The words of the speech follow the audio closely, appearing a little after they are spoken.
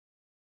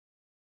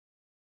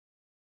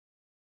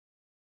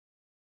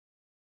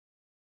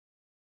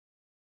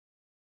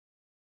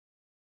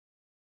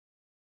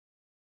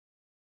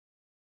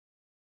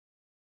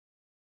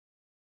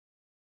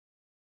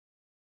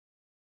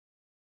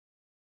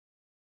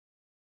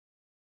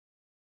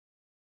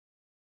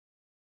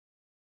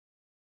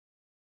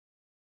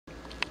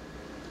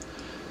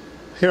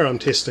Here I'm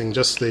testing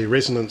just the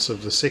resonance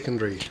of the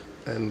secondary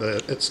and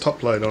its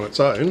top load on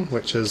its own,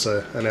 which is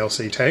an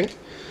LC tank.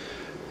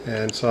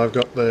 And so I've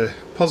got the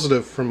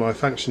positive from my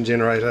function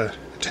generator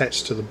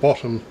attached to the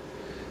bottom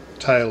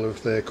tail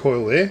of the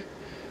coil there,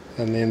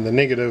 and then the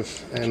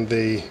negative and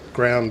the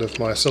ground of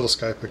my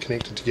oscilloscope are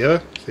connected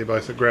together. They're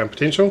both at ground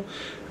potential,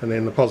 and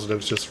then the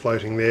positive's just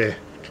floating there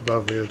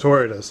above where the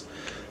toroid is.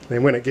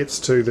 Then when it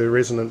gets to the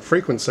resonant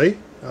frequency,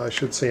 I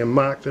should see a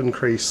marked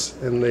increase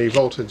in the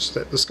voltage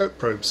that the scope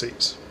probe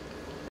sets.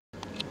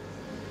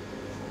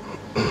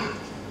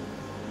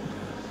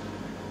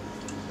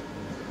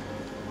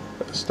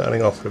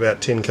 Starting off at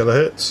about 10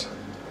 kilohertz.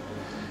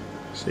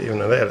 So even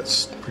at that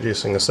it's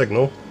producing a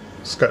signal.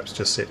 The scope's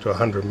just set to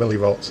 100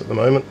 millivolts at the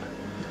moment.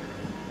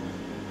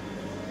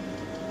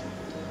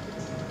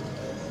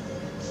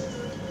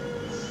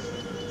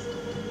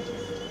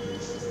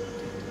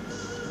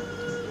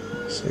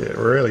 See, it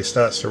really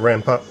starts to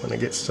ramp up when it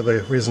gets to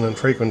the resonant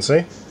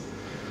frequency.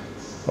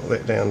 Pop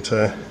that down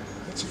to,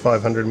 it's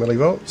 500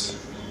 millivolts.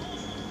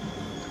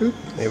 Oop,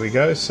 there we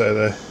go, so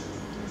the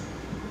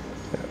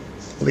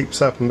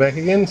leaps up and back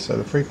again, so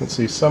the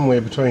frequency is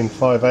somewhere between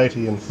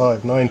 580 and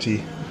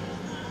 590.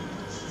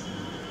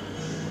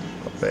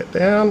 Pop that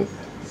down.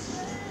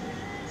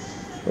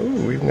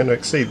 Oh, we're even going to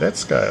exceed that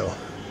scale.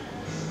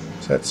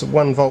 So that's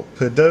 1 volt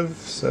per div,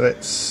 so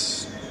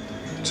that's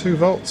 2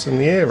 volts in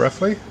the air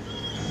roughly.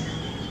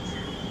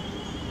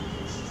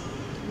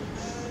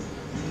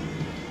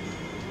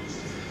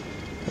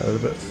 A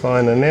little bit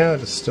finer now,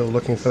 just still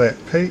looking for that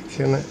peak,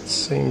 and it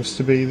seems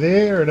to be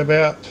there at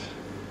about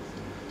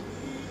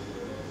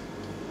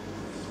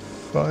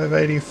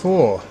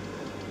 584.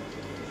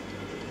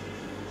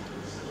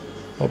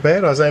 Not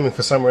bad. I was aiming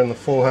for somewhere in the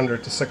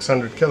 400 to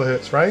 600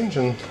 kilohertz range,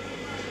 and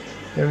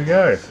there we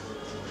go.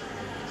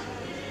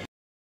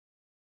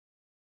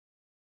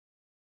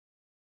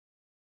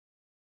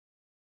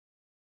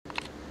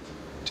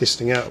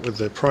 Testing out with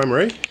the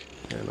primary,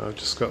 and I've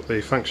just got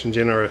the function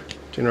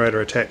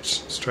generator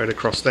attached straight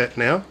across that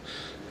now.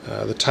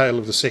 The tail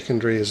of the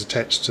secondary is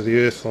attached to the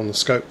earth on the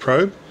scope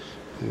probe,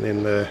 and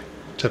then the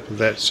tip of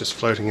that's just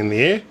floating in the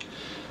air.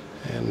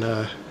 And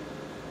I'm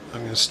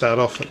going to start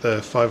off at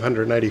the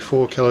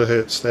 584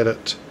 kilohertz that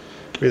it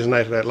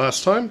resonated at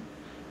last time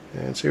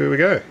and see where we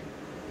go.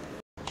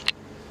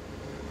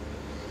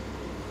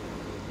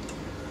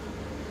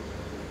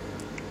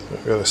 So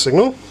we've got a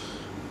signal,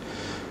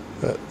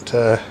 but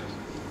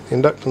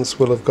inductance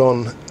will have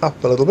gone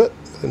up a little bit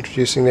with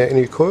introducing that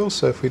new coil,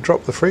 so if we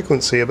drop the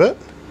frequency a bit,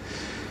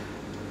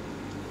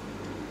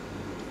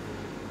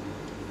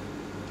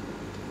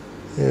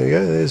 there we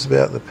go, there's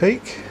about the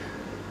peak.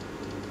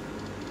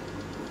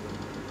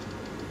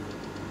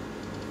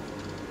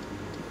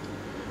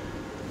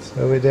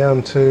 So we're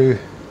down to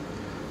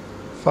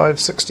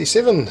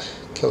 567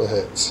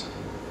 kilohertz.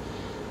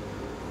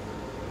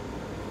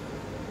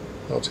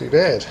 Not too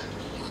bad.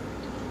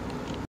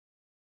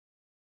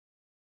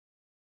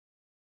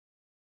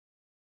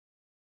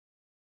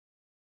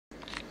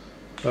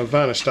 I've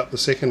varnished up the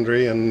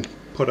secondary and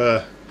put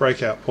a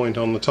breakout point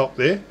on the top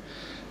there,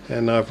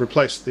 and I've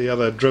replaced the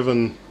other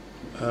driven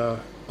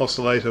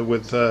oscillator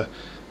with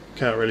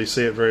can't really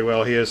see it very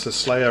well here. It's a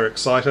Slayer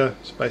exciter.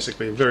 It's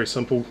basically very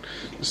simple,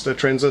 just a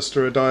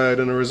transistor, a diode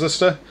and a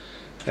resistor,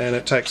 and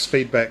it takes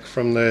feedback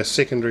from the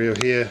secondary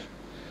of here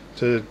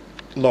to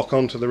lock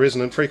onto the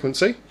resonant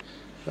frequency.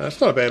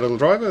 It's not a bad little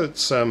driver.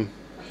 It's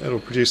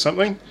it'll produce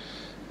something.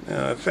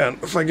 I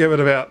found if I give it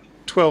about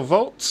 12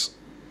 volts,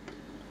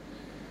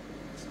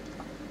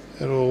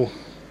 it'll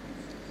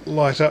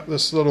light up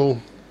this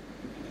little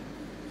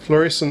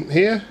fluorescent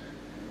here.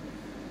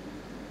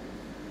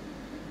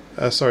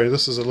 Sorry,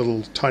 this is a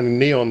little tiny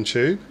neon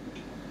tube.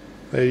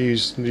 They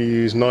use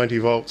 90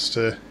 volts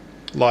to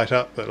light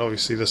up, but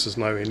obviously this is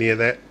nowhere near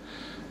that.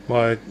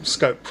 My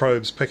scope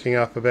probe's picking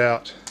up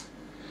about,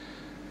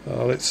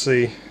 let's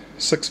see,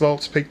 6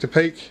 volts peak to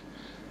peak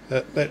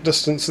at that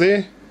distance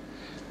there.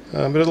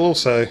 But it'll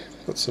also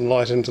put some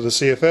light into the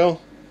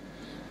CFL.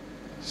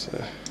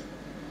 So,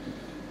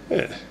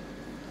 yeah,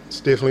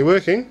 it's definitely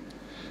working.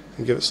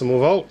 And give it some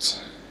more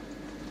volts.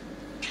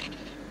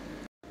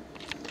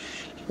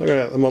 I've got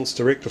out the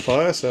monster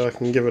rectifier so I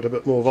can give it a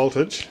bit more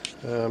voltage.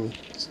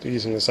 Just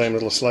using the same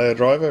little Slayer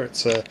driver.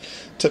 It's a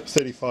tip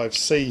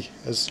 35C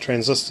as the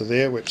transistor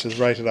there, which is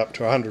rated up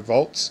to 100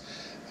 volts.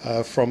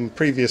 From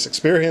previous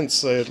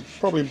experience, it'll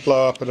probably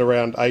blow up at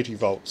around 80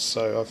 volts.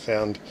 So I've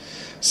found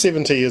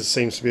 70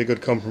 seems to be a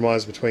good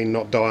compromise between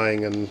not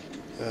dying and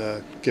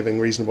giving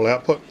reasonable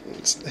output.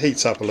 It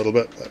heats up a little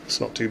bit, but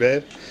it's not too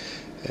bad.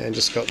 And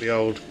just got the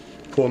old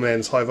poor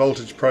man's high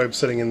voltage probe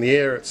sitting in the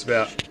air. It's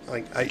about, I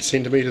think, 8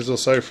 centimeters or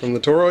so from the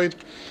toroid,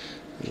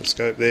 and the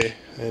scope there,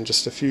 and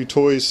just a few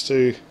toys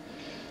to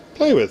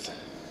play with.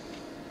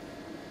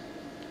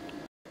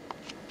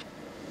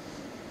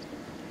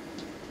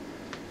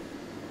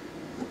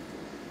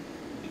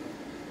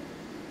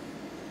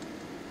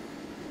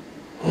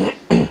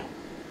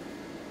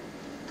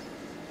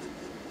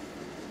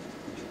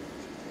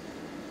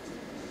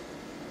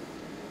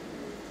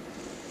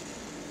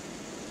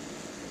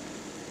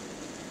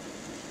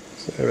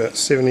 So about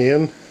 70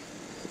 in,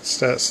 it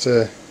starts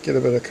to get a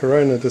bit of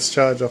corona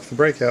discharge off the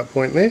breakout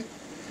point there,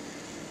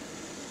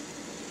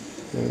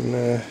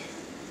 and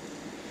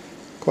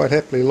quite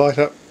happily light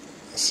up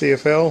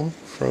CFL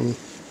from,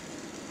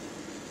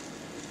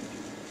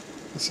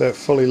 so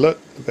fully lit,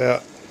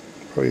 about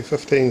probably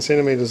 15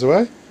 centimeters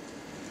away.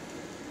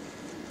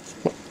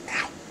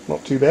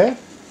 Not too bad,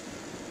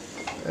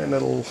 and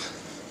it'll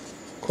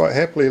quite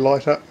happily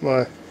light up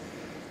my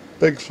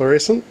big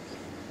fluorescent,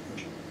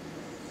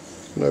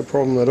 no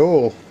problem at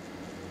all.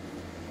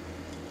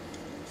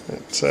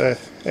 It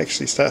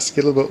actually starts to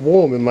get a little bit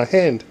warm in my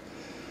hand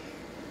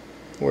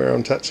where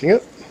I'm touching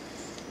it.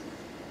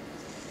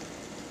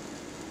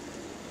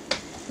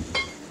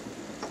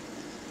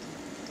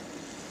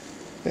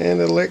 And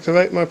it'll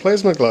activate my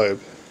plasma globe.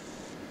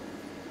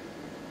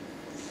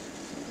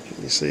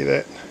 Can you see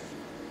that?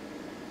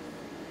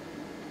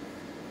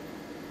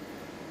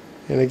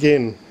 And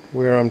again,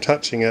 where I'm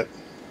touching it,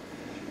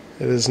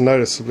 it is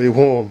noticeably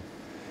warm.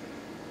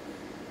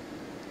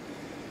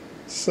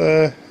 It's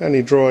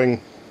only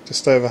drawing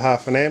just over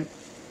half an amp.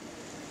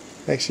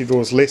 Actually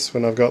draws less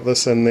when I've got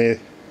this in there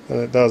than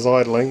it does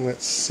idling.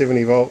 That's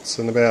 70 volts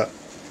and about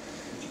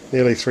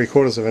nearly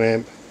 3/4 of an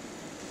amp.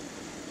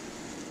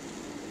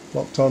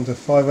 Locked on to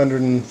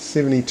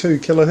 572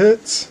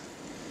 kilohertz,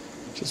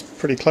 which is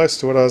pretty close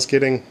to what I was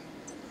getting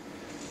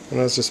when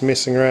I was just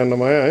messing around on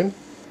my own.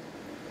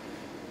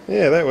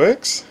 Yeah, that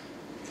works.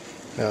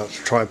 Now let's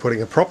try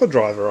putting a proper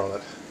driver on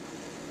it.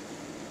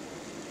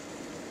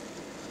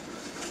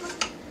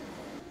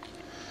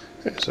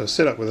 Okay, so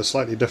set up with a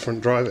slightly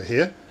different driver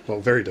here, well,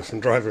 very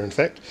different driver in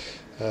fact.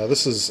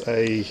 This is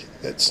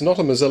it's not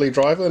a Mazzilli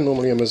driver.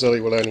 Normally a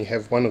Mazzilli will only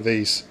have one of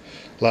these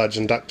large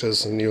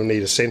inductors and you'll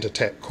need a center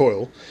tap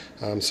coil.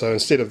 So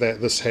instead of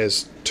that, this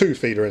has 2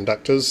 feeder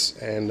inductors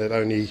and it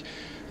only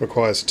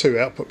requires 2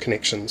 output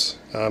connections.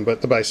 But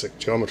the basic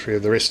geometry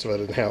of the rest of it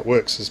and how it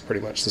works is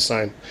pretty much the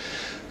same.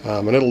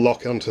 And it'll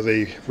lock onto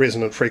the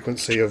resonant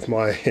frequency of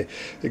my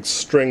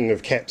string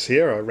of caps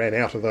here. I ran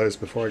out of those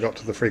before I got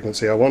to the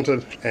frequency I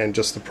wanted, and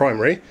just the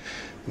primary.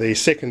 The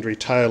secondary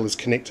tail is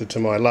connected to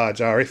my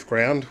large RF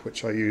ground,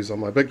 which I use on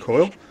my big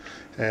coil,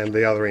 and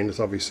the other end is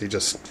obviously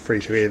just free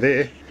to air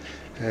there.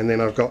 And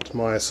then I've got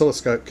my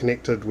oscilloscope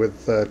connected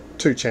with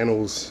 2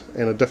 channels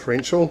and a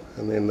differential,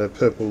 and then the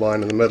purple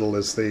line in the middle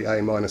is the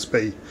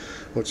A-B,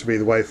 which will be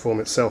the waveform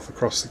itself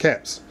across the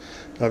caps.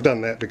 I've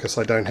done that because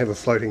I don't have a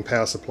floating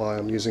power supply.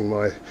 I'm using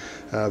my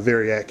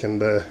Variac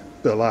and the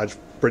large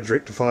bridge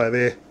rectifier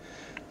there.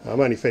 I'm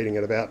only feeding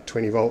it about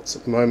 20 volts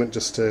at the moment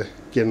just to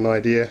get an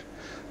idea.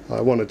 I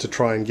wanted to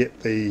try and get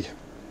the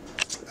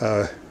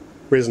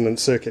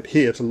resonance circuit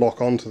here to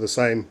lock onto the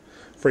same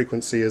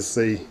frequency as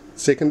the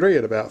secondary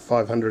at about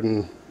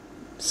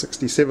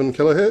 567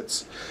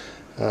 kilohertz.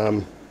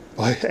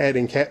 By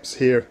adding caps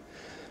here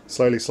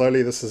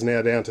slowly, this is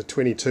now down to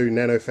 22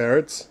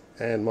 nanofarads,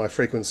 and my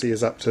frequency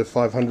is up to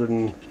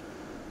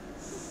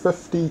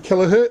 550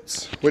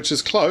 kilohertz, which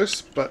is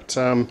close, but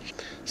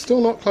still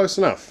not close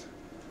enough.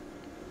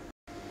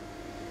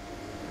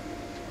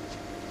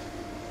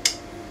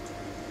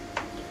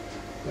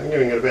 I'm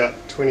giving it about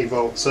 20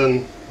 volts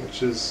in,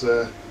 which is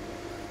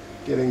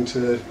getting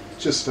to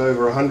just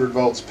over 100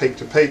 volts peak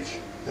to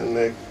peak in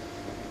the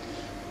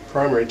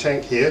primary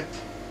tank here,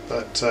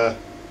 but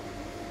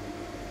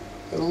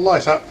it'll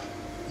light up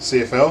the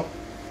CFL,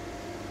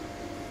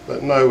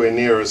 but nowhere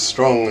near as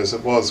strong as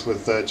it was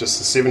with just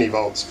the 70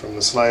 volts from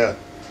the Slayer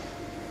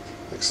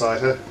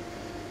exciter.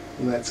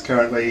 And that's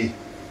currently,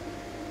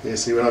 yeah,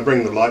 see, when I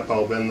bring the light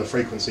bulb in, the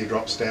frequency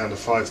drops down to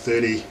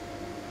 530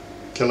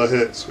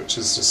 kilohertz, which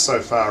is just so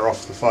far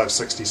off the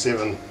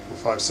 567 or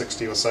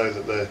 560 or so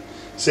that the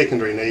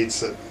secondary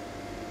needs that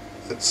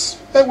it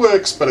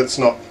works, but it's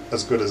not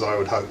as good as I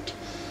would hoped.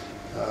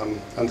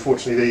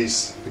 Unfortunately,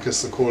 these,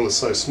 because the coil is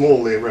so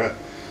small, they're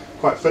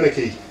quite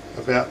finicky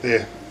about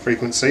their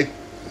frequency.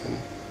 And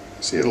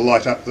see, it'll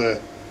light up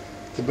the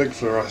big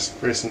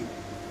fluorescent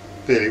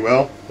fairly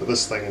well, but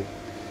this thing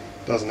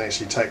doesn't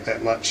actually take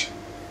that much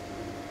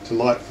to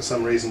light. For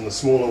some reason, the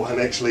smaller one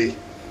actually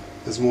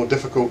is more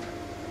difficult.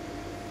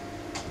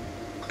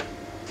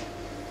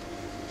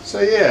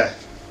 So yeah,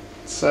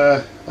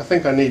 I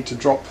think I need to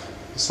drop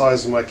the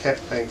size of my cap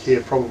tank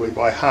here probably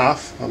by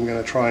half. I'm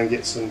going to try and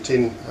get some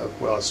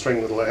a string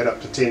that'll add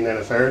up to 10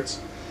 nanofarads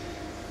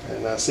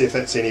and see if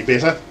that's any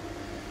better.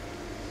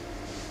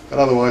 But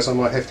otherwise I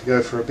might have to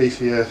go for a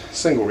beefier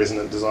single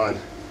resonant design.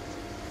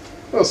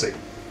 We'll see.